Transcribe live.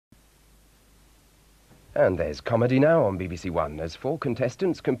And there's comedy now on BBC One as 4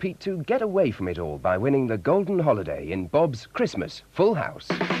 contestants compete to get away from it all by winning the Golden Holiday in Bob's Christmas Full House.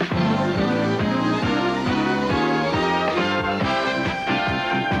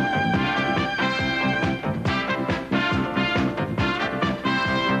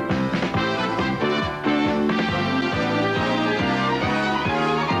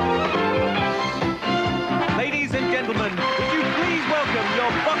 Ladies and gentlemen, would you please welcome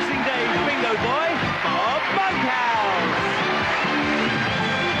your Boxing Day bingo boy, Bob Monkhouse.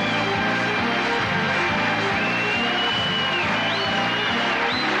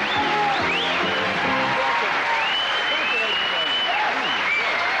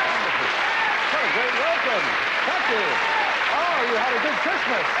 What a great welcome. Thank you. Oh, you had a good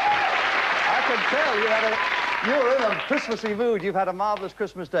Christmas. I can tell you were in a Christmassy mood. You've had a marvellous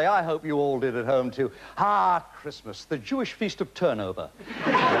Christmas day. I hope you all did at home too. Ah, Christmas, the Jewish feast of turnover.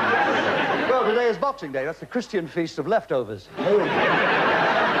 Well, today is Boxing Day. That's the Christian feast of leftovers. We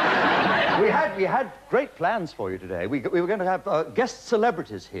had great plans for you today. We were going to have guest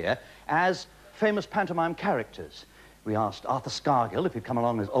celebrities here as famous pantomime characters. We asked Arthur Scargill if he'd come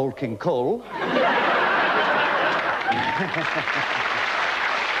along as Old King Cole.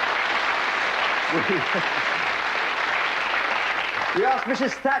 We asked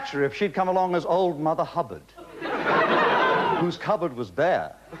Mrs. Thatcher if she'd come along as Old Mother Hubbard, whose cupboard was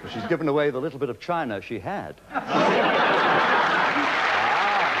bare, because she's given away the little bit of china she had.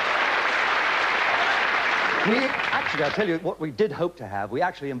 Actually, I'll tell you what we did hope to have. We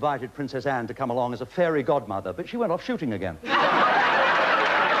actually invited Princess Anne to come along as a fairy godmother, but she went off shooting again.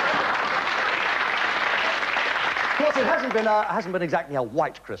 Of course, it hasn't been exactly a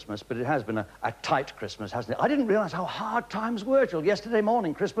white Christmas, but it has been a tight Christmas, hasn't it? I didn't realize how hard times were till yesterday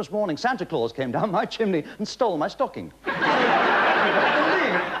morning, Christmas morning. Santa Claus came down my chimney and stole my stocking.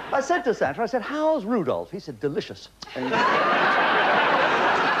 I said to Santa, I said, "How's Rudolph?" He said, "Delicious."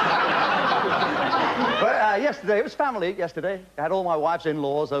 Well, yesterday, it was family yesterday. I had all my wife's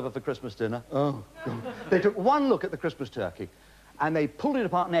in-laws over for Christmas dinner. Oh, God. They took one look at the Christmas turkey, and they pulled it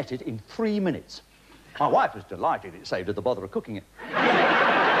apart and ate it in 3 minutes. My wife was delighted. It saved her the bother of cooking it.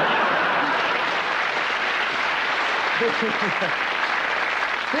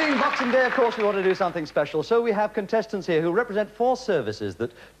 Being Boxing Day, of course, we want to do something special, so we have contestants here who represent 4 services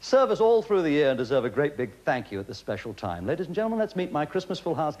that serve us all through the year and deserve a great big thank you at this special time. Ladies and gentlemen, let's meet my Christmas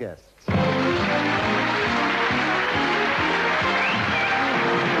Full House guests. The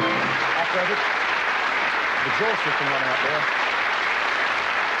exhaust system running up there.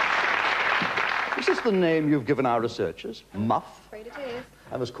 Is this the name you've given our researchers? Muff? Afraid it is.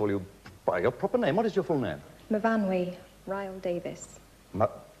 I must call you by your proper name. What is your full name? Mvanwi Ryle Davis.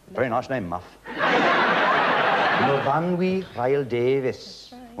 Very nice name, Muff. Mvanwi Ryle Davis.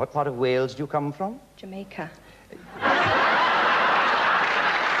 That's right. What part of Wales do you come from? Jamaica. Yes.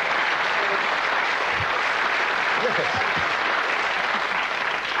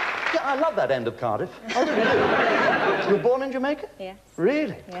 Yeah, I love that end of Cardiff. I really do. You were born in Jamaica? Yes.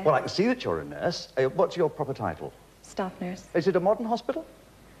 Really? Yes. Well, I can see that you're a nurse. What's your proper title? Staff nurse. Is it a modern hospital?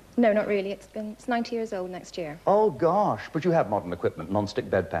 No, not really. It's 90 years old next year. Oh, gosh. But you have modern equipment, non-stick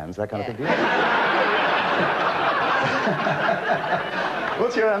bedpans, that kind of thing, do you?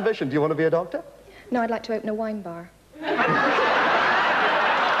 What's your ambition? Do you want to be a doctor? No, I'd like to open a wine bar.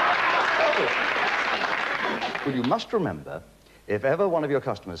 Well, you must remember, if ever one of your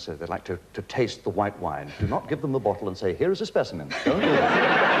customers says they'd like to taste the white wine, do not give them the bottle and say, "Here is a specimen." Don't do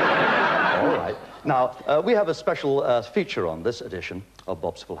that. All right. Now, we have a special feature on this edition of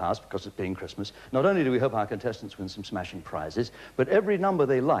Bob's Full House because it's being Christmas. Not only do we hope our contestants win some smashing prizes, but every number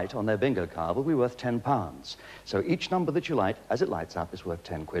they light on their bingo card will be worth £10. So each number that you light, as it lights up, is worth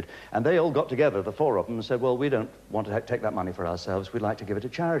 10 quid. And they all got together, the 4 of them, and said, well, we don't want to take that money for ourselves. We'd like to give it to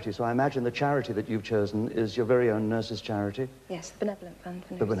charity. So I imagine the charity that you've chosen is your very own nurses' charity? Yes, the Benevolent Fund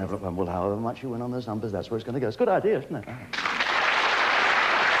for The Nurses. Benevolent Fund. Well, however much you win on those numbers, that's where it's going to go. It's a good idea, isn't it?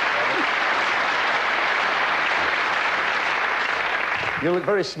 You look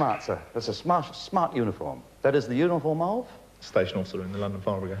very smart, sir. That's a smart uniform. That is the uniform of? Station officer in the London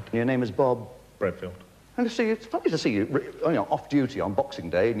Fire Brigade. Your name is Bob? Bradfield. And to see you, it's funny to see you, off duty on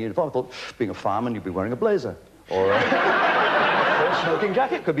Boxing Day in uniform. I thought, being a fireman, you'd be wearing a blazer. Or a smoking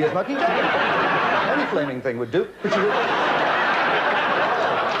jacket. Could be a smoking jacket. Any flaming thing would do. But you...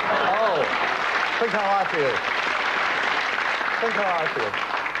 Oh, think how I feel. Think how I feel.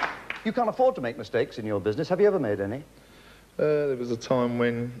 You can't afford to make mistakes in your business. Have you ever made any? There was a time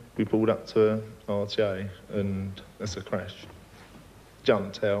when we pulled up to RTA and that's a crash.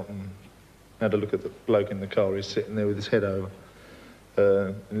 Jumped out and had a look at the bloke in the car. He's sitting there with his head over.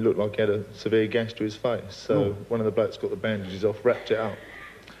 and it looked like he had a severe gash to his face. So one of the blokes got the bandages off, wrapped it up,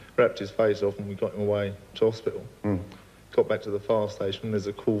 wrapped his face off, and we got him away to hospital. Got back to the fire station, and there's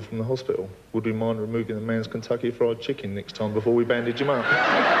a call from the hospital. Would we mind removing the man's Kentucky Fried Chicken next time before we bandage him up?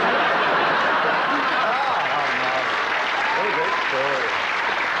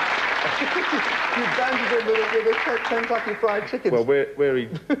 You bandaged him with a Kentucky Fried Chicken. Well, where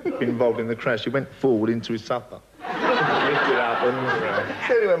he'd been involved in the crash, he went forward into his supper. Lifted up and... It's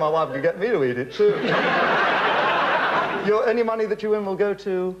the only way my wife can get me to eat it, too. Any money that you win will go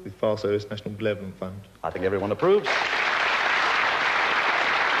to? The Fire Service National Benevolent Fund. I think everyone approves.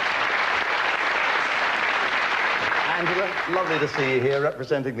 Angela, lovely to see you here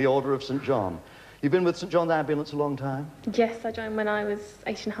representing the Order of St. John. You've been with St. John's Ambulance a long time? Yes, I joined when I was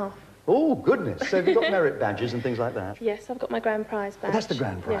 8.5. Oh, goodness. So have you got merit badges and things like that? Yes, I've got my grand prize badge. Oh, that's the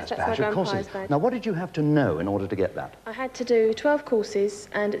grand prize yes, that's badge, my of grand course. prize badge. Now, what did you have to know in order to get that? I had to do 12 courses,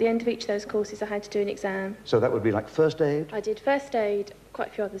 and at the end of each of those courses, I had to do an exam. So that would be like first aid? I did first aid, quite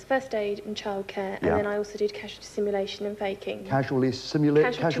a few others, first aid and childcare, and then I also did casualty simulation and faking. Casualty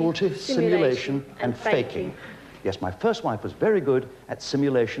simulation and faking. Yes, my first wife was very good at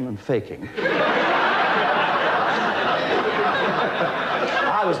simulation and faking.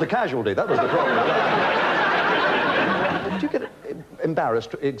 I was the casualty, that was the problem. Do you get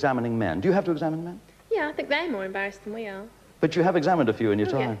embarrassed examining men? Do you have to examine men? Yeah, I think they're more embarrassed than we are. But you have examined a few in your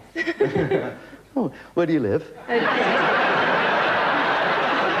time. Yes. Oh, where do you live?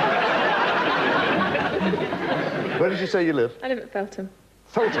 Where did you say you live? I live at Feltham.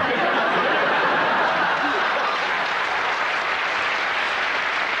 Feltham.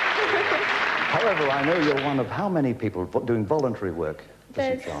 However, I know you're one of how many people doing voluntary work for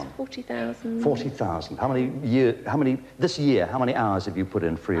St. There's John? 40,000. 40,000. This year, how many hours have you put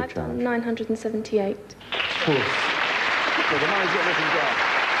in free of I've charge? done 978. So the money's got nothing done.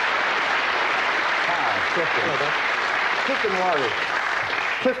 Clifton Worry.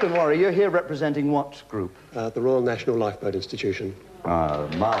 Clifton Worry, you're here representing what group? The Royal National Lifeboat Institution.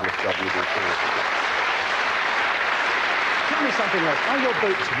 Marvellous job you do, too. Tell me something else. Are your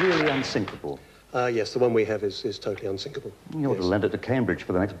boats really unsinkable? Yes, the one we have is totally unsinkable. You ought to lend it to Cambridge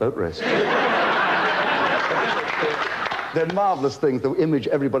for the next boat race. They're marvellous things, the image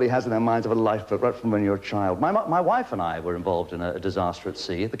everybody has in their minds of a lifeboat right from when you're a child. My wife and I were involved in a disaster at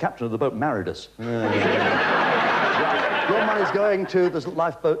sea. The captain of the boat married us. Your money's going to the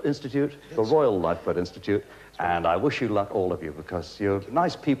Lifeboat Institute, the Royal Lifeboat Institute, and I wish you luck, all of you, because you're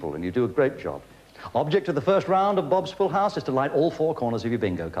nice people and you do a great job. Object of the first round of Bob's Full House is to light all four corners of your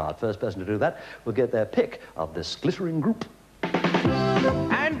bingo card. First person to do that will get their pick of this glittering group.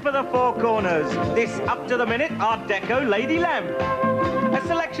 And for the four corners, this up-to-the-minute Art Deco lady lamp. A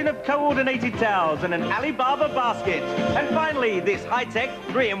selection of coordinated towels and an Alibaba basket. And finally, this high-tech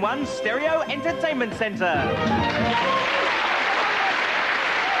 3-in-1 stereo entertainment centre.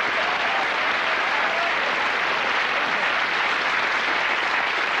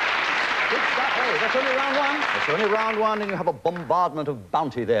 That's only round one. That's only round one, and you have a bombardment of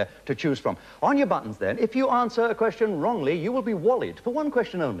bounty there to choose from. On your buttons, then, if you answer a question wrongly, you will be wallied for one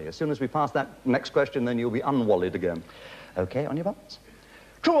question only. As soon as we pass that next question, then you'll be unwallied again. OK, on your buttons.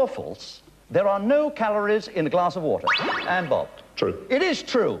 True or false, there are no calories in a glass of water. And Bob? True. It is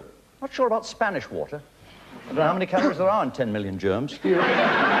true. Not sure about Spanish water. I don't know how many calories there are in 10 million germs. Give me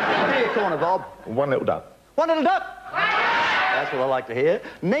a corner, Bob. One little duck. One little duck. That's what I like to hear.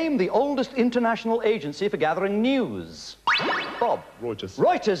 Name the oldest international agency for gathering news. Bob. Reuters.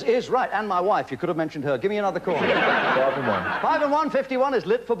 Reuters is right. And my wife, you could have mentioned her. Give me another corner. 5 and 1. 5 and 1, 51 is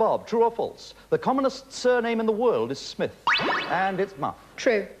lit for Bob. True or false? The commonest surname in the world is Smith. And it's Muff.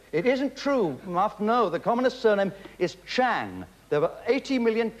 True. It isn't true, Muff. No, the commonest surname is Chang. There were 80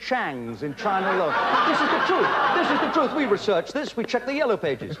 million Changs in China alone. This is the truth. This is the truth. We researched this. We checked the yellow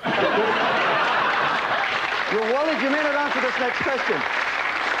pages. You're worried you may not answer this next question.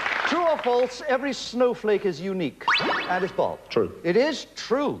 True or false, every snowflake is unique. And it's Bob. True. It is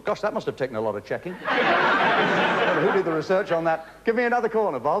true. Gosh, that must have taken a lot of checking. I don't know who did the research on that. Give me another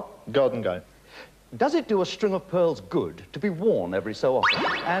corner, Bob. Garden Gate. Does it do a string of pearls good to be worn every so often?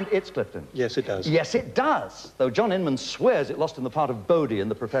 And it's Clifton. Yes, it does. Yes, it does. Though John Inman swears it lost in the part of Bodie in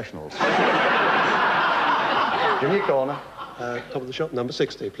The Professionals. Give me a corner. Top of the shop, number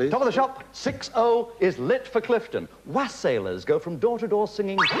 60, please. Top of the shop, 60 is lit for Clifton. Wassailers go from door to door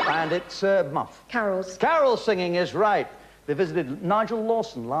singing, and it's Muff. Carols. Carol singing is right. They visited Nigel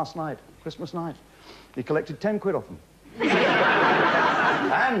Lawson last night, Christmas night. He collected 10 quid off them.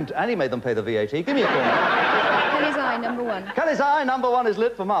 and he made them pay the VAT. Give me a corner. Kelly's Eye, number 1. Kelly's Eye, number 1 is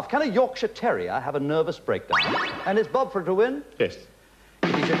lit for Muff. Can a Yorkshire Terrier have a nervous breakdown? And it's Bob for it to win? Yes.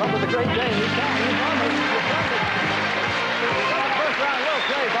 He's in love with the Great Dane. He's down. You've done it. You've done it. First round, well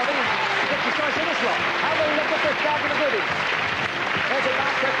played, Bobby. You get your choice in this lot. Have a look at this bag of the goodies. There's a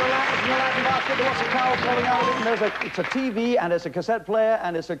basket for the Latin basket. There was a cow falling out of it. And it's a TV, and it's a cassette player,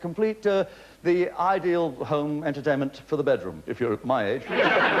 and it's a complete, the ideal home entertainment for the bedroom, if you're my age.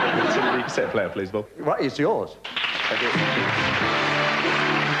 It's a cassette player, please, Bob. Right, it's yours. Thank you.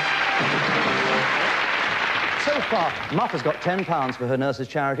 So far, Muff has got £10 for her nurse's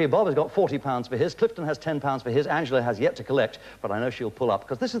charity, Bob has got £40 for his, Clifton has £10 for his, Angela has yet to collect, but I know she'll pull up,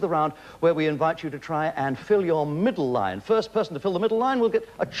 because this is the round where we invite you to try and fill your middle line. First person to fill the middle line will get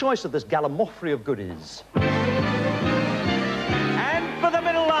a choice of this gallimaufry of goodies. And for the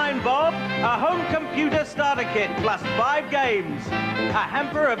middle line, Bob, a home computer starter kit plus 5 games, a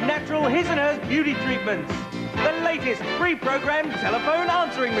hamper of natural his and hers beauty treatments, the latest pre-programmed telephone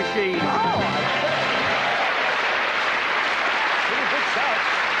answering machine.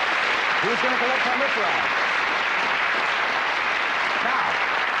 Who's going to collect on this round? Now,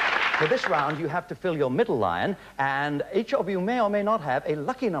 for this round, you have to fill your middle line, and each of you may or may not have a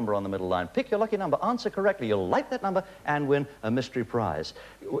lucky number on the middle line. Pick your lucky number, answer correctly, you'll like that number, and win a mystery prize.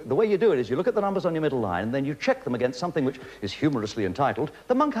 The way you do it is you look at the numbers on your middle line, and then you check them against something which is humorously entitled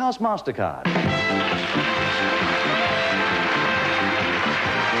the Monkhouse MasterCard.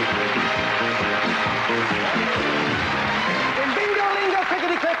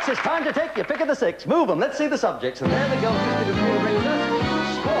 It's time to take your pick of the 6. Move them. Let's see the subjects. And there they go.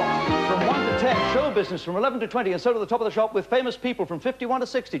 Sport from 1 to 10. Show business from 11 to 20. And so to the top of the shop with famous people from 51 to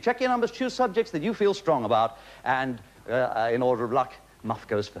 60. Check your numbers. Choose subjects that you feel strong about. And in order of luck, Muff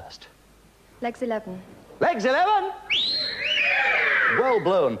goes first. Legs 11. Legs 11? Well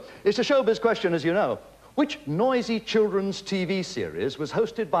blown. It's a showbiz question, as you know. Which noisy children's TV series was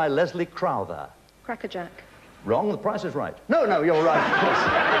hosted by Leslie Crowther? Crackerjack. Wrong, the price is right. No, you're right, of course.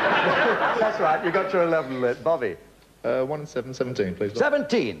 That's right, you got your 11 lit. Bobby? 1 and 7, 17, please.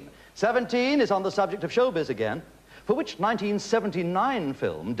 17. 17 is on the subject of showbiz again. For which 1979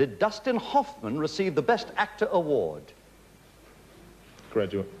 film did Dustin Hoffman receive the Best Actor award?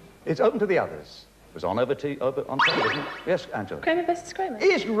 Graduate. It's open to the others. It was on on television. Yes, Angela? Kramer versus Kramer.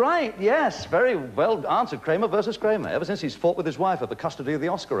 He's right, yes. Very well answered. Kramer versus Kramer. Ever since he's fought with his wife over custody of the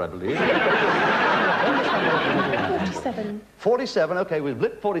Oscar, I believe. 47. 47, OK, we've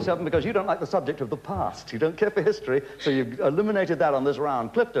lit 47 because you don't like the subject of the past. You don't care for history, so you've eliminated that on this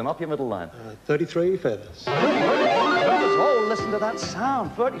round. Clifton, up your middle line. 33 feathers. Oh, listen to that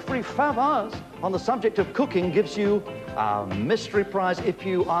sound. 33 feathers on the subject of cooking gives you a mystery prize if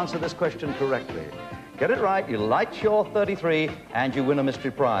you answer this question correctly. Get it right, you light your 33, and you win a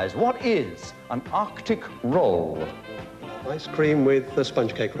mystery prize. What is an Arctic roll? Ice cream with a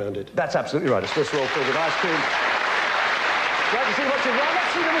sponge cake around it. That's absolutely right. A Swiss roll filled with ice cream. Right, to see what you've won.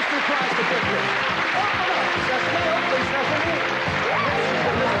 Let's see the mystery prize for Clifton.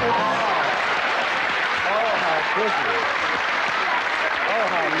 Oh, how pretty. Oh,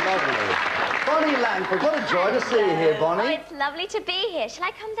 how lovely. Bonnie Langford, what a joy to see you here, Bonnie. Oh, it's lovely to be here. Shall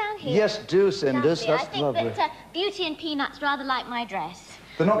I come down here? Yes, do, Cinders. Lovely. That's lovely. I think that Beauty and Peanuts rather like my dress.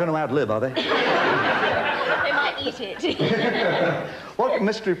 They're not going to outlive, are they? They might eat it. What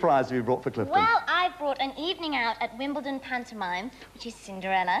mystery prize have you brought for Clifton? Well, I've brought an evening out at Wimbledon Pantomime, which is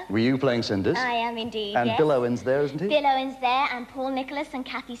Cinderella. Were you playing Cinders? I am indeed, And yes. Bill Owen's there, isn't he? Bill Owen's there, and Paul Nicholas and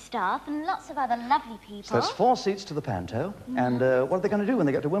Kathy Staff, and lots of other lovely people. So there's 4 seats to the panto. And what are they going to do when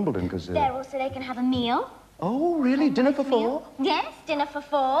they get to Wimbledon? Because There also they can have a meal. Oh, really? Dinner for 4? Yes, dinner for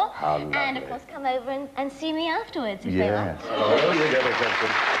 4. How lovely. And, of course, come over and see me afterwards, if they Yes. want. Oh, you get it, Clifton.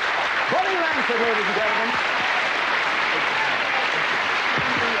 Bonnie Langford, ladies and gentlemen.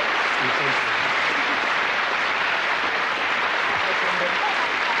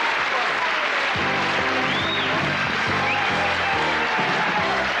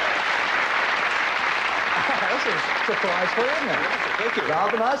 Surprise for you, isn't it? Thank you.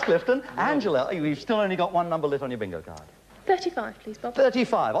 Rather nice, Clifton. Angela, you've still only got 1 number lit on your bingo card. 35, please, Bob.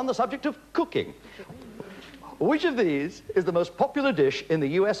 35, on the subject of cooking. Which of these is the most popular dish in the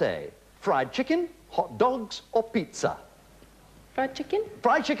USA? Fried chicken, hot dogs, or pizza? Fried chicken?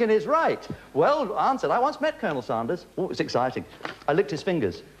 Fried chicken is right. Well answered. I once met Colonel Sanders. Oh, it's exciting. I licked his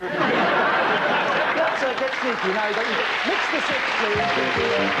fingers. Let's get sneaky. Now, mix the 6, please.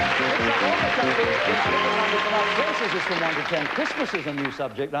 Choices is from 1 to 10. Christmas is a new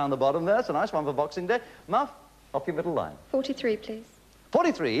subject down the bottom there. It's a nice one for Boxing Day. Muff, off your middle line. 43, please.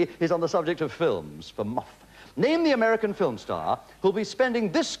 43 is on the subject of films for Muff. Name the American film star who'll be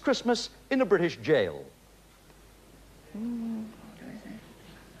spending this Christmas in a British jail.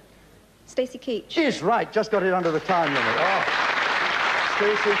 Stacey Keach. She's right. Just got it under the time limit. Oh.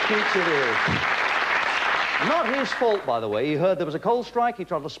 Tracy Keats it is. Not his fault, by the way. He heard there was a coal strike. He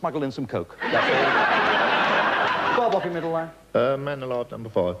tried to smuggle in some coke. That's all. Bob, off your middle line. Man Alive, number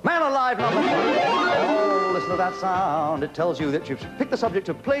 5. Man Alive, number 5. Oh, listen to that sound. It tells you that you've picked the subject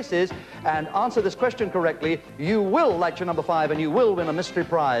of places and answer this question correctly. You will light your number 5 and you will win a mystery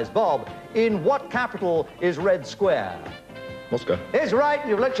prize. Bob, in what capital is Red Square? Moscow. Is right.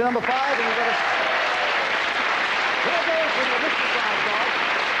 You've lit your number 5 and you've got a... Here goes with your mystery prize, Bob.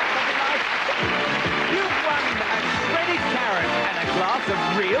 Something nice. You've won a shredded carrot and a glass of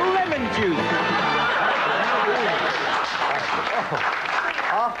real lemon juice.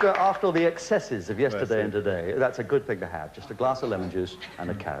 After the excesses of yesterday and today, that's a good thing to have. Just a glass of lemon juice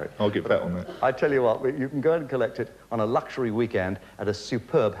and a carrot. I'll get fat on that. I tell you what, you can go and collect it on a luxury weekend at a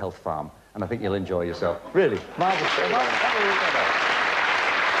superb health farm, and I think you'll enjoy yourself. Really, marvellous. Clifton,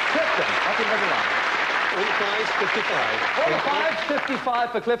 up in middle line. All the fives, 55. All the fives,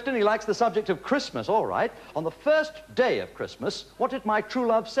 55 for Clifton. He likes the subject of Christmas, all right. On the first day of Christmas, what did my true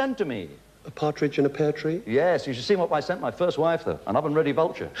love send to me? A partridge in a pear tree? Yes, you should see what I sent my first wife, though. An oven-ready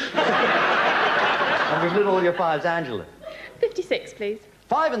vulture. And we've lit all your 5s, Angela. 56, please.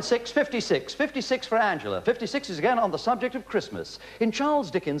 5 and 6, 56. 56 for Angela. 56 is again on the subject of Christmas. In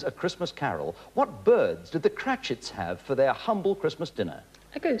Charles Dickens' A Christmas Carol, what birds did the Cratchits have for their humble Christmas dinner?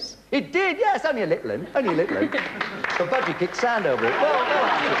 A goose. It did, yes, only a little one. Only a little one. The budgie kicked sand over it. Well, go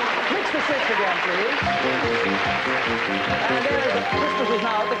on. Mix the 6 again, please. And there is it. Christmas is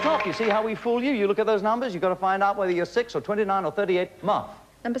now at the clock. You see how we fool you? You look at those numbers, you've got to find out whether you're 6 or 29 or 38. Muff.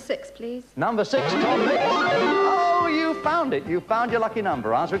 Number 6, please. Number 6, Tom Mix. Oh, you found it. You found your lucky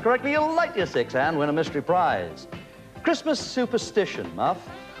number. Answer it correctly, you'll light your 6 and win a mystery prize. Christmas superstition, Muff.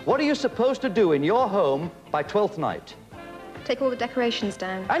 What are you supposed to do in your home by 12th night? Take all the decorations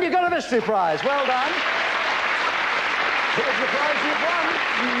down. And you got a mystery prize. Well done. Here's the prize you've won.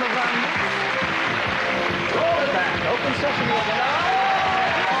 Roll it back. Open sesame again.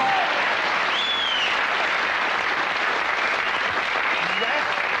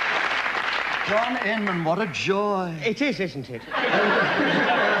 John Inman, what a joy. It is, isn't it?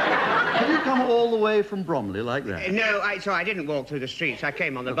 Have you come all the way from Bromley like that? No, so I didn't walk through the streets. I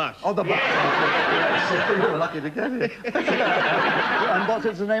came on the bus. Oh, the bus. Yes. You were lucky to get here. And what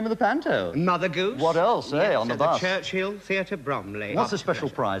is the name of the panto? Mother Goose. What else, yes, on the at bus? The Churchill Theatre, Bromley. What's the special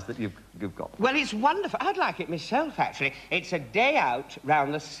prize that you've got? Well, it's wonderful. I'd like it myself, actually. It's a day out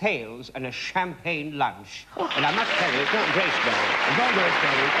round the sales and a champagne lunch. And I must tell you, it's not Graceberry. It's not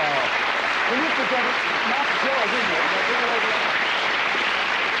Graceberry. When you forget it, that's yours, isn't it?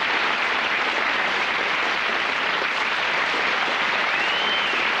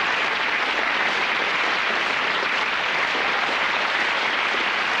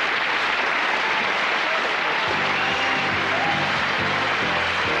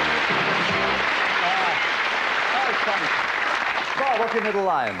 What's your middle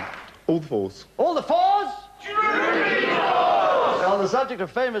line? All the 4s. All the 4s? On the subject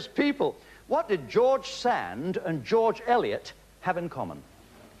of famous people, what did George Sand and George Eliot have in common?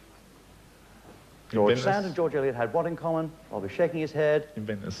 George Sand and George Eliot had what in common? I'll be shaking his head.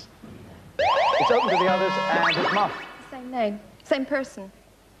 Inventors. It's open to the others, and it's Muff. Same name. Same person.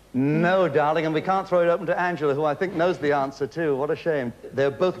 No, darling, and we can't throw it open to Angela, who I think knows the answer, too. What a shame.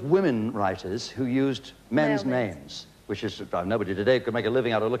 They're both women writers who used men's names. Which is, nobody today could make a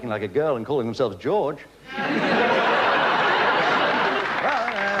living out of looking like a girl and calling themselves George.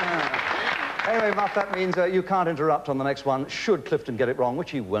 Anyway, Muff, that means you can't interrupt on the next one. Should Clifton get it wrong,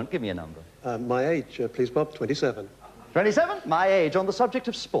 which he won't, give me a number. My age, please, Bob, 27. 27? My age, on the subject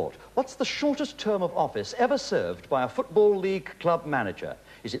of sport. What's the shortest term of office ever served by a Football League club manager?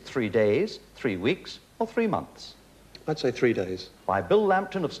 Is it 3 days, 3 weeks, or 3 months? I'd say 3 days. By Bill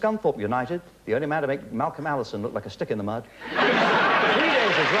Lampton of Scunthorpe United, the only man to make Malcolm Allison look like a stick in the mud. 3 days is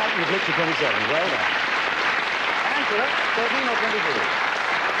right, you've lit to 27. Well done. Angela, 13 or 23?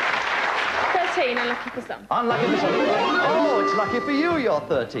 13, unlucky for some. Unlucky for some. Oh, it's lucky for you, you're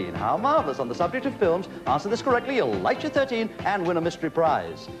 13. How marvellous. On the subject of films, answer this correctly, you'll light your 13 and win a mystery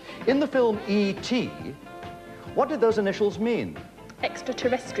prize. In the film E.T., what did those initials mean?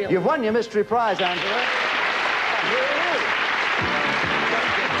 Extraterrestrial. You've won your mystery prize, Angela.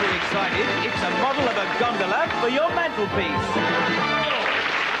 Don't get too excited. It's a model of a gondola for your mantelpiece.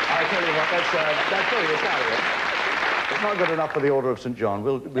 I tell you what, that's very exciting. It's not good enough for the Order of St. John.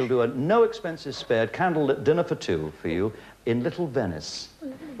 We'll do a no-expenses-spared candlelit dinner for 2 for you in Little Venice.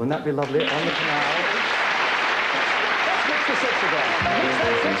 Wouldn't that be lovely? On the canal. Let's mix again. Use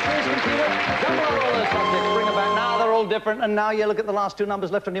that 6, please, computer. Jumble out all those subjects. Bring them back. Now they're all different. And now you look at the last 2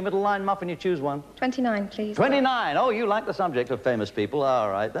 numbers left on your middle line, Muff, and you choose one. 29, please. 29. Oh, you like the subject of famous people. All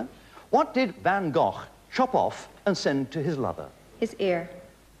right, then. What did Van Gogh chop off and send to his lover? His ear.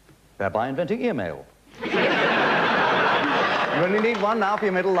 Thereby inventing earmail. You only need one now for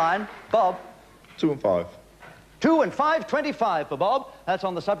your middle line. Bob. 2 and 5. 2 and 5, 25 for Bob. That's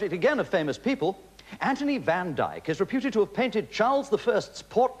on the subject again of famous people. Anthony van Dyck is reputed to have painted Charles I's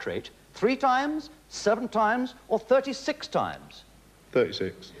portrait 3 times, 7 times, or 36 times.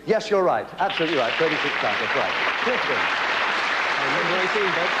 36. Yes, you're right. Absolutely right. 36 times. That's right. Clifton. Number 18,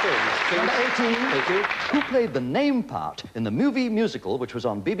 Bob, please. Number 18. Thank you. Who played the name part in the movie musical, which was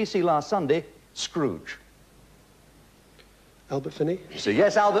on BBC last Sunday, Scrooge? Albert Finney. So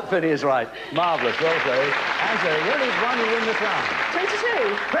yes, Albert Finney is right. Marvellous. Well played. Angela, you only need one, you win this round.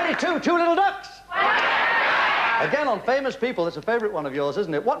 22. 22, 2 little ducks. Again, on famous people, it's a favourite one of yours,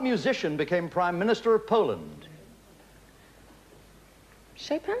 isn't it? What musician became Prime Minister of Poland?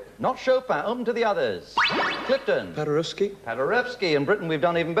 Chopin? Not Chopin. Open to the others. Clifton. Paderewski. Paderewski. In Britain, we've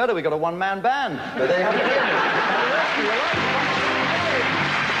done even better. We've got a one-man band. But they have it here. Paderewski, you're right.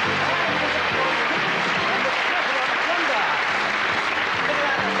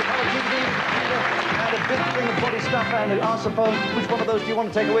 And a big thing of body stuff and an arsaphone. Which one of those do you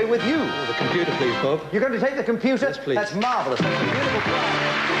want to take away with you? Oh, the computer, please, Bob. You're going to take the computer? Yes, please. That's marvellous. That's a beautiful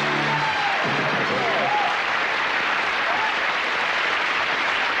prize.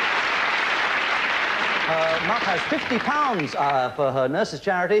 Muff has £50 for her nurse's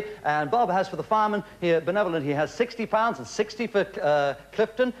charity, and Bob has for the fireman here, benevolent, he has £60 and 60 for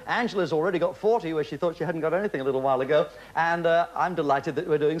Clifton. Angela's already got 40, where she thought she hadn't got anything a little while ago, and I'm delighted that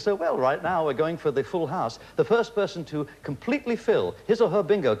we're doing so well. Right now, we're going for the full house. The first person to completely fill his or her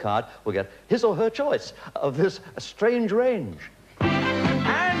bingo card will get his or her choice of this strange range.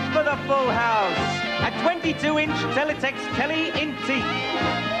 And for the full house, a 22-inch Teletext telly in teak.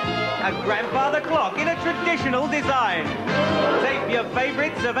 A grandfather clock in a traditional design. Tape your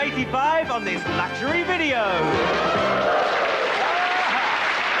favourites of 85 on this luxury video.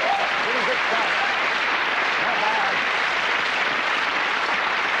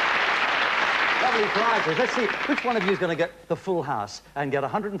 Lovely prizes. Let's see which one of you is going to get the full house and get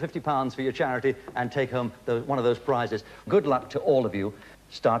 £150 for your charity and take home one of those prizes. Good luck to all of you.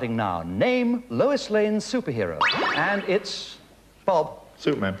 Starting now. Name Lois Lane's superhero. And it's Bob.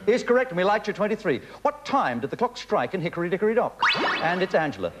 Superman. Is correct, and we liked you 23. What time did the clock strike in Hickory Dickory Dock? And it's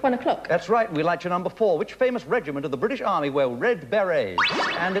Angela. 1 o'clock. That's right, and we liked you number 4. Which famous regiment of the British Army wear red berets?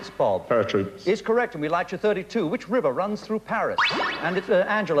 And it's Bob. Paratroops. Is correct, and we liked you 32. Which river runs through Paris? And it's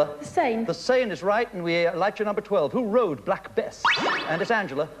Angela. The Seine. The Seine is right, and we liked you number 12. Who rode Black Bess? And it's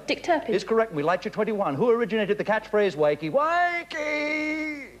Angela. Dick Turpin. Is correct, and we liked you 21. Who originated the catchphrase wakey,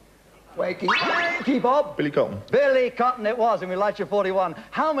 wakey? Wakey, wakey, Bob. Billy Cotton. Billy Cotton it was, and we liked you 41.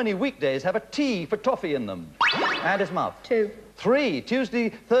 How many weekdays have a T for toffee in them? And it's Muff. 2. 3. Tuesday,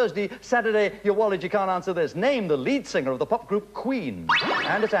 Thursday, Saturday, you're worried you can't answer this. Name the lead singer of the pop group Queen.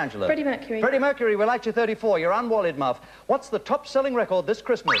 And it's Angela. Freddie Mercury. Freddie Mercury, we liked you 34. You're unwalled, Muff. What's the top-selling record this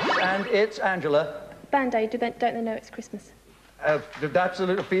Christmas? And it's Angela. Band-Aid, don't they know it's Christmas?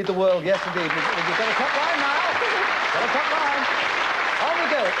 Absolutely, feed the world, yes indeed. You've got a top line now. Got a top line. On we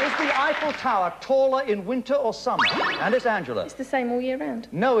go. Is the Eiffel Tower taller in winter or summer? And it's Angela. It's the same all year round.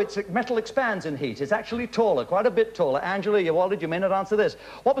 No, it's metal expands in heat. It's actually taller, quite a bit taller. Angela, you're worried, you may not answer this.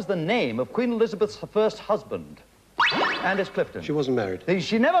 What was the name of Queen Elizabeth's first husband? And it's Clifton. She wasn't married.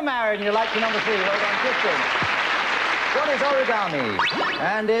 She never married, and you like your number 3. Well done, Clifton. What is origami?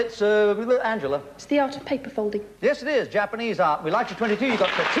 And it's Angela. It's the art of paper folding. Yes, it is. Japanese art. We like you 22. You've got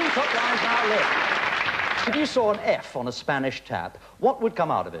the 2 top lines now left. If you saw an F on a Spanish tap, what would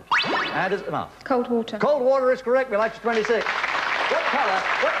come out of it? And it's enough. Cold water. Cold water is correct. We like you 26.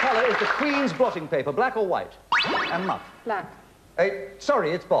 What colour is the Queen's blotting paper, black or white? And Muff. Black.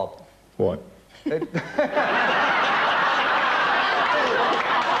 Sorry, it's Bob. White.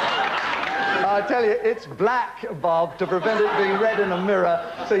 I tell you, it's black, Bob, to prevent it being read in a mirror.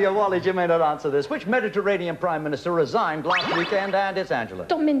 So, your Wally, you may not answer this. Which Mediterranean Prime Minister resigned last weekend? And it's Angela.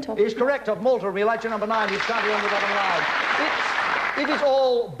 Don Mintoff. Is correct, of Malta. We like your number 9. You've started on the bottom line. It is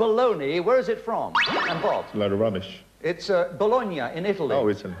all baloney. Where is it from? And Bob? It's a load of rubbish. It's Bologna in Italy. Oh,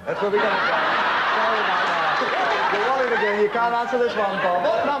 Italy. That's where we got it from. Sorry about that. You're worried again. You can't answer this one, Bob.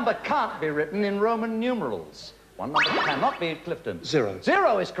 What number can't be written in Roman numerals? One number cannot be Clifton. 0.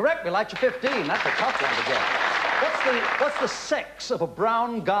 0 is correct. We like you 15. That's a tough one to get. What's the sex of a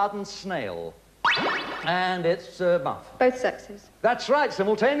brown garden snail? And it's Muff. Both sexes. That's right,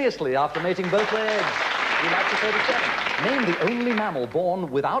 simultaneously, after mating both legs. We like to 37. Name the only mammal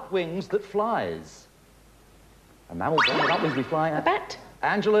born without wings that flies. A mammal born without wings we fly. A bat?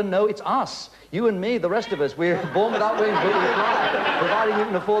 Angela, no, it's us. You and me, the rest of us. We're born without wings, but we fly, providing you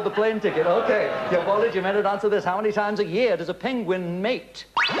can afford the plane ticket. Okay, your wallet, you meant to answer this. How many times a year does a penguin mate?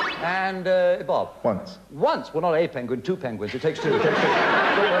 And, Bob? Once. Once? Well, not a penguin, 2 penguins. It takes 2. It takes 2.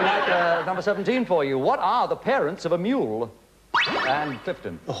 We'll like number 17 for you. What are the parents of a mule? And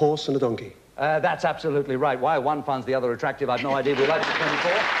Clifton? A horse and a donkey. That's absolutely right. Why one finds the other attractive, I've no idea. We like the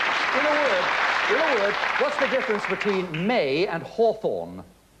 24. In a word, what's the difference between May and Hawthorne?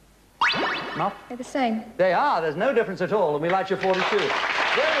 No? They're the same. They are. There's no difference at all, and we like your 42.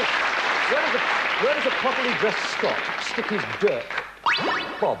 Where does a properly dressed Scot stick his dirk?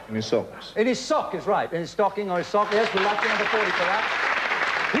 Bob? In his socks. In his sock is right. In his stocking or his sock. Yes, we like your number 40 for that.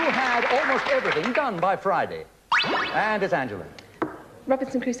 Who had almost everything done by Friday? And it's Angela.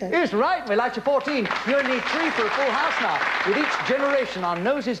 Robinson Crusoe. It's right. We like your 14. You only need 3 for a full house now. With each generation, our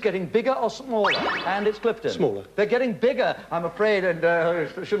nose is getting bigger or smaller. And it's Clifton. Smaller. They're getting bigger, I'm afraid, and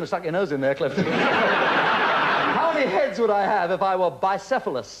shouldn't have stuck your nose in there, Clifton. How many heads would I have if I were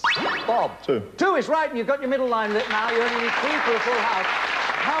bicephalous? Bob? 2. 2 is right, and you've got your middle line lit now. You only need 3 for a full house.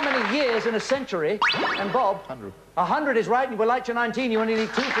 How many years in a century? And Bob? 100. 100 is right, and we're like your 19. You only need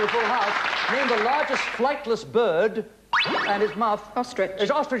 2 for a full house. Name the largest flightless bird. And it's Muff. Ostrich.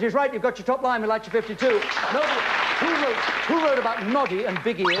 It's ostrich is right. You've got your top line. We like your 52. Nobody. Who wrote about Noddy and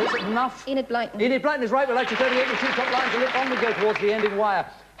big ears? Nuff. Enid Blyton. Enid Blyton is right. We like your 38 with 2 top lines. And on we go towards the ending wire.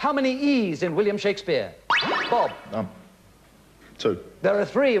 How many E's in William Shakespeare? Bob? 2. There are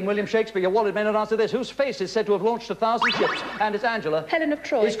 3 in William Shakespeare. Your wallet may not answer this. Whose face is said to have launched 1,000 ships? And it's Angela. Helen of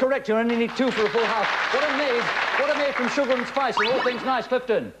Troy. It's correct. You only need 2 for a full house. What a maid from Sugar and Spice and all things nice,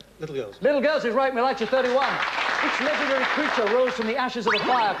 Clifton. Little girls. Little girls is right. We like your 31. Which legendary creature rose from the ashes of a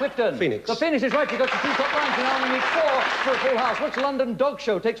fire? Clifton. Phoenix. The Phoenix is right. You've got your 2 top lines. You now only need 4 for a full house. Which London dog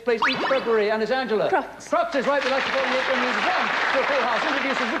show takes place each February? And it's Angela. Crofts. Crofts is right. We like your 48 and needs 1 for a full house.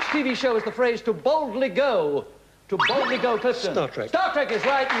 Introduces which TV show is the phrase to boldly go? To boldly go, Clifton. Star Trek. Star Trek is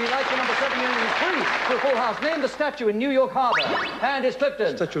right. And you like your number 7 and 3 for a full house. Name the statue in New York Harbor. And it's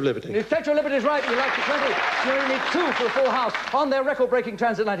Clifton. Statue of Liberty. The Statue of Liberty is right. You like your 20. You only need 2 for a full house. On their record-breaking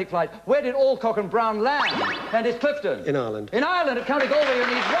transatlantic flight, where did Alcock and Brown land? And it's Clifton. In Ireland. In Ireland, at County Galway, you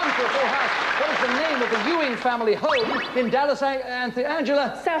need 1 for a full house. What is the name of the Ewing family home in Dallas,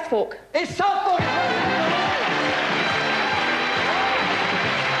 Angela? South Fork. It's South Fork.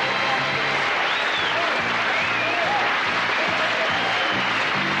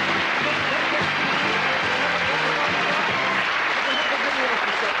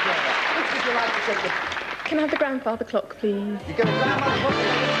 Can I have the grandfather clock, please? You get a grandmother clock.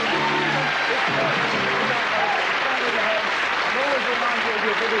 And always remind you of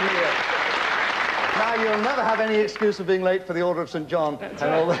your visit here. Now, you'll never have any excuse of being late for the Order of St. John and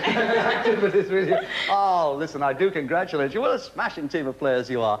all the activities with you. Oh, listen, I do congratulate you. What a smashing team of players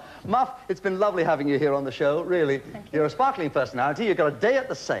you are. Muff, it's been lovely having you here on the show, really. Thank you. You're a sparkling personality. You've got a day at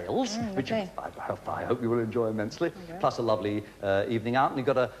the sales, which okay. I hope you will enjoy immensely, plus a lovely evening out. And you've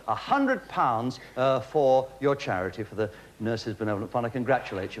got £100 for your charity, for the Nurses Benevolent Fund. I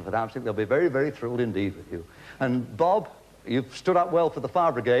congratulate you for that. I think they'll be very, very thrilled indeed with you. And Bob, you've stood up well for the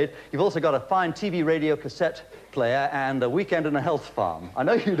fire brigade. You've also got a fine TV, radio, cassette player and a weekend and a health farm. I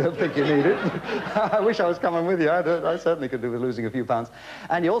know you don't think you need it. I wish I was coming with you. I certainly could do with losing a few pounds.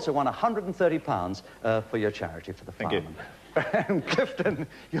 And you also won £130 for your charity for the farm. Thank you. And Clifton,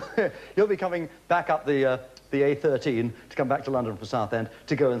 you'll be coming back up the A13 to come back to London from Southend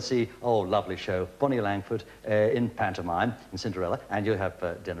to go and see, oh, lovely show, Bonnie Langford in pantomime in Cinderella. And you'll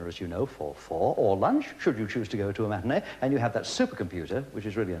have dinner, as you know, for 4, or lunch, should you choose to go to a matinee. And you have that supercomputer, which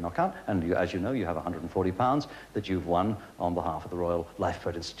is really a knockout. And you, as you know, you have £140 that you've won on behalf of the Royal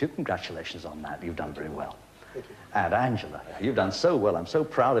Lifeboat Institute. Congratulations on that. You've done very well. Thank you. And Angela, you've done so well. I'm so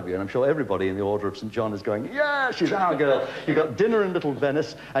proud of you, and I'm sure everybody in the Order of St. John is going, yeah, she's our girl. You've got dinner in Little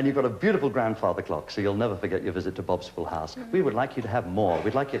Venice, and you've got a beautiful grandfather clock, so you'll never forget your visit to Bob's Full House. We would like you to have more.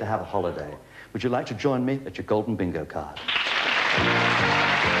 We'd like you to have a holiday. Would you like to join me at your golden bingo card?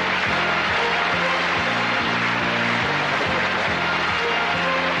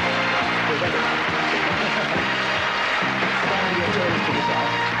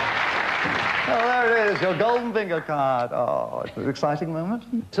 Oh, there it is, your golden bingo card. Oh, it's an exciting moment.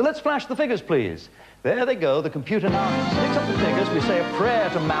 So let's flash the figures, please. There they go. The computer now sticks up the figures. We say a prayer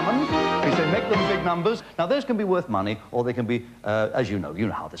to Mammon. We say make them big numbers. Now, those can be worth money, or they can be, as you know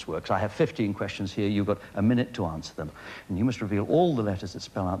how this works. I have 15 questions here. You've got a minute to answer them. And you must reveal all the letters that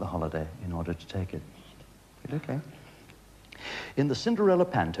spell out the holiday in order to take it. Okay. In the Cinderella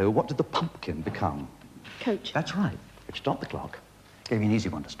panto, what did the pumpkin become? Coach. That's right. We've stopped the clock. Gave you an easy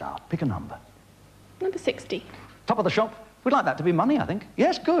one to start. Pick a number. Number 60. Top of the shop. We'd like that to be money, I think.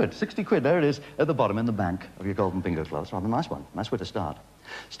 Yes, good. 60 quid. There it is at the bottom in the bank of your golden bingo clothes. Rather nice one. Nice way to start.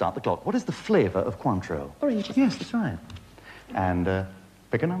 Start the clock. What is the flavour of Cointreau? Oranges. Yes, that's right. And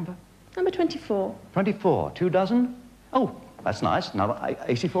pick a number. Number 24. 24. 2 dozen? Oh, that's nice. Now,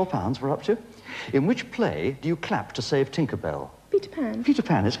 £84 we're up to. In which play do you clap to save Tinkerbell? Peter Pan. Peter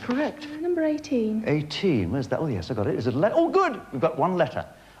Pan is correct. Number 18. 18. Where's that? Oh, yes, I got it. Is it a letter? Oh, good. We've got one letter.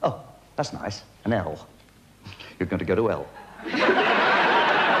 Oh, that's nice. An L. You're going to go to L.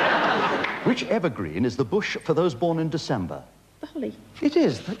 Which evergreen is the bush for those born in December? The holly. It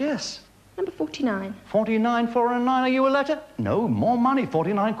is, yes. Number 49. 49, 4 and 9. Are you a letter? No, more money.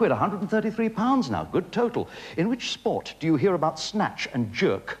 49 quid. £133 now. Good total. In which sport do you hear about snatch and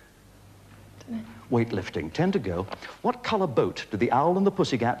jerk? Dunno. Weightlifting. 10 to go. What colour boat do the Owl and the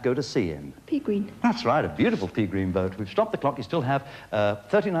Pussycat go to sea in? Pea green. That's right, a beautiful pea green boat. We've stopped the clock. You still have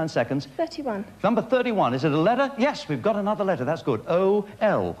 39 seconds. 31. Number 31. Is it a letter? Yes, we've got another letter. That's good.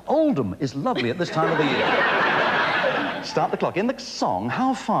 O-L. Oldham is lovely at this time of the year. Start the clock. In the song,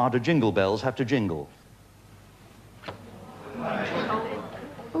 how far do jingle bells have to jingle? All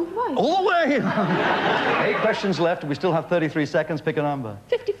the way. All the way! 8 questions left. We still have 33 seconds. Pick a number.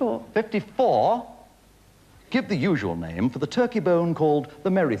 54. 54. Give the usual name for the turkey bone called the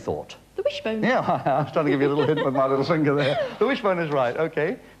Merrythought. The wishbone. Yeah, I was trying to give you a little hint with my little finger there. The wishbone is right,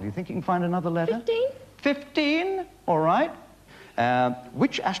 OK. Do you think you can find another letter? 15. 15, all right.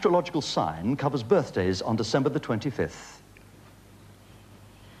 Which astrological sign covers birthdays on December the 25th?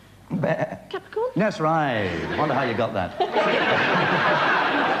 Capricorn. That's right. Wonder how you got that.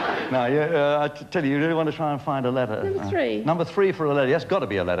 Now, I tell you really want to try and find a letter. Number 3. Number 3 for a letter. Yes, got to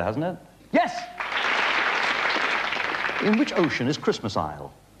be a letter, hasn't it? Yes! In which ocean is Christmas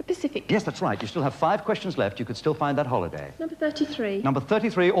Isle? The Pacific. Yes, that's right. You still have 5 questions left. You could still find that holiday. Number 33. Number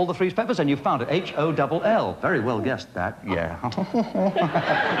 33, all the 3 peppers, and you found it. H-O-L-L. Very well guessed that, yeah.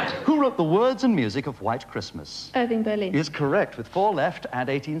 Who wrote the words and music of White Christmas? Irving Berlin. Is correct, with 4 left and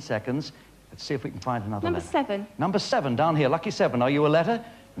 18 seconds. Let's see if we can find another Number letter. 7. Number 7, down here. Lucky 7. Are you a letter?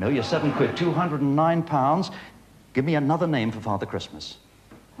 No, you're 7 quid. £209. Give me another name for Father Christmas.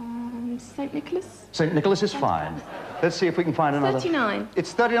 St. Nicholas. St. Nicholas is fine. Let's see if we can find another. 39.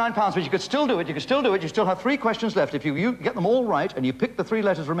 It's £39, but you could still do it. You could still do it. You still have 3 questions left. If you get them all right and you pick the 3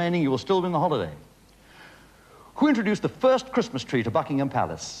 letters remaining, you will still win the holiday. Who introduced the first Christmas tree to Buckingham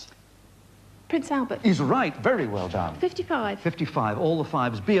Palace? Prince Albert. He's right. Very well done. 55. 55. All the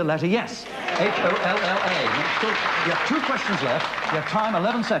 5s. Be a letter. Yes. H-O-L-L-A. You have 2 questions left. You have time,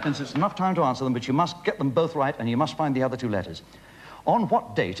 11 seconds. It's enough time to answer them, but you must get them both right, and you must find the other 2 letters. On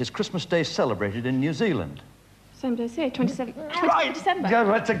what date is Christmas Day celebrated in New Zealand? Same day as here, 27th Right. December. Yeah,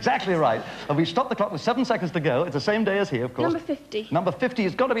 that's exactly right. And we've stopped the clock with 7 seconds to go. It's the same day as here, of course. Number 50. Number 50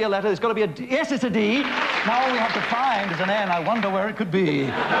 has got to be a letter. There's got to be a D. Yes, it's a D. Now all we have to find is an N. I wonder where it could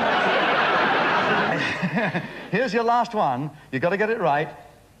be. Here's your last one. You've got to get it right.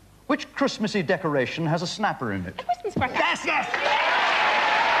 Which Christmassy decoration has a snapper in it? A Christmas cracker. Yes, yes!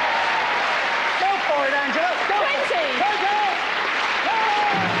 Go for it, Angela. Go. 20. Go, go.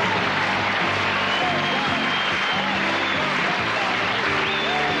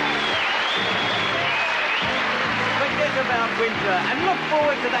 Forget about winter and look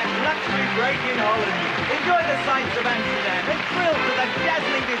forward to that luxury break in Holland. Enjoy the sights of Amsterdam and thrill to the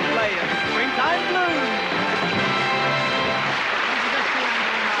dazzling display of springtime blooms.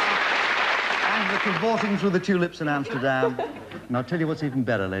 Angela cavorting through the tulips in Amsterdam. And I'll tell you what's even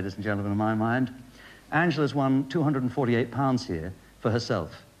better, ladies and gentlemen, in my mind. Angela's won £248 here for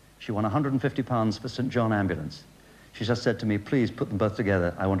herself. She won £150 for St. John Ambulance. She just said to me, please put them both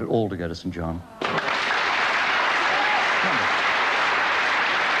together. I want it all to go to St. John. I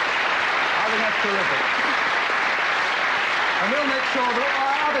think that's terrific. And we'll make sure that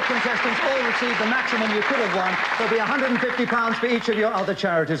our other contestants all receive the maximum you could have won. There'll be £150 for each of your other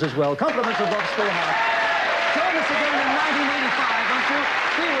charities as well. Compliments of Bob's Schoolhouse. Join us again in 1985, won't you?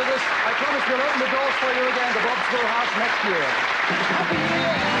 Be with us. I promise we'll open the doors for you again to Bob's Schoolhouse next year. Happy New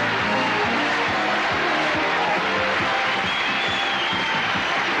Year!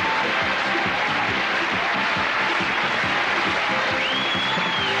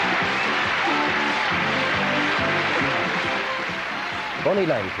 Bonnie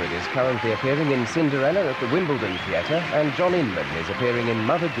Langford is currently appearing in Cinderella at the Wimbledon Theatre, and John Inman is appearing in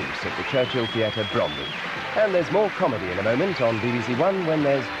Mother Goose at the Churchill Theatre, Bromley. And there's more comedy in a moment on BBC One when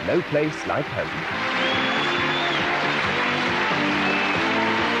there's No Place Like Home.